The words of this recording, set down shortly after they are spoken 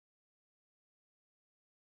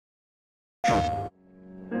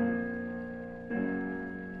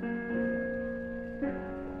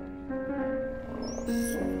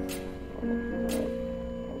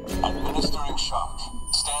Administering shock.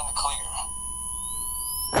 Stand clear.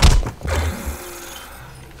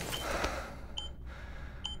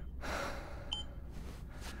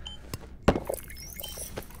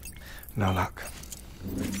 No luck.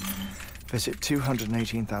 Visit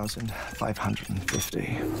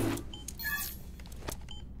 218,550.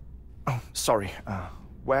 Oh, sorry.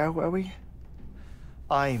 Where were we?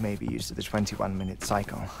 I may be used to the 21-minute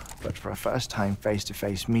cycle, but for a first-time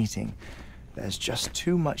face-to-face meeting, there's just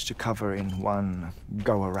too much to cover in one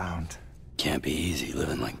go-around. Can't be easy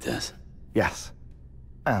living like this. Yes.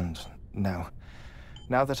 And no.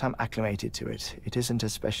 Now that I'm acclimated to it, it isn't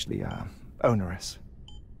especially, onerous.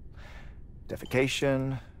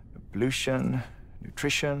 Defecation, pollution,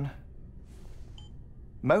 nutrition.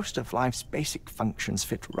 Most of life's basic functions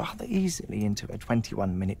fit rather easily into a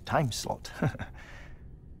 21-minute time slot.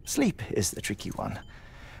 Sleep is the tricky one.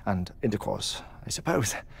 And intercourse, I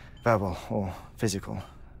suppose. Verbal or physical.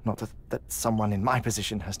 Not that someone in my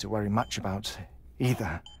position has to worry much about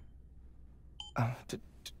either.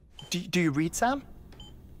 Do you read, Sam?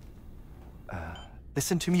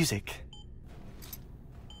 Listen to music.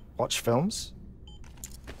 Watch films?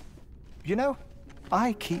 You know,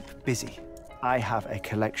 I keep busy. I have a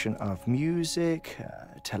collection of music,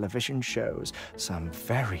 television shows, some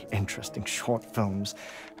very interesting short films,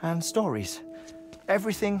 and stories.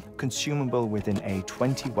 Everything consumable within a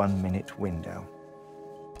 21-minute window.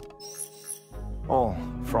 All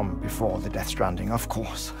from before the Death Stranding, of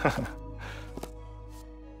course.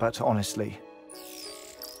 But honestly,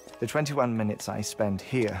 the 21 minutes I spend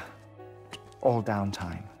here, all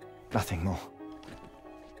downtime, nothing more.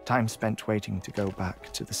 Time spent waiting to go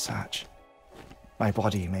back to the search. My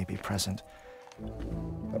body may be present,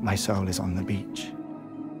 but my soul is on the beach.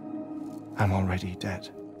 I'm already dead.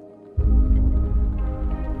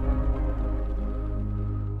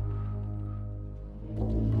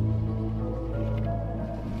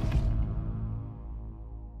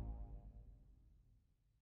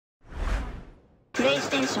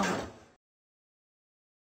 PlayStation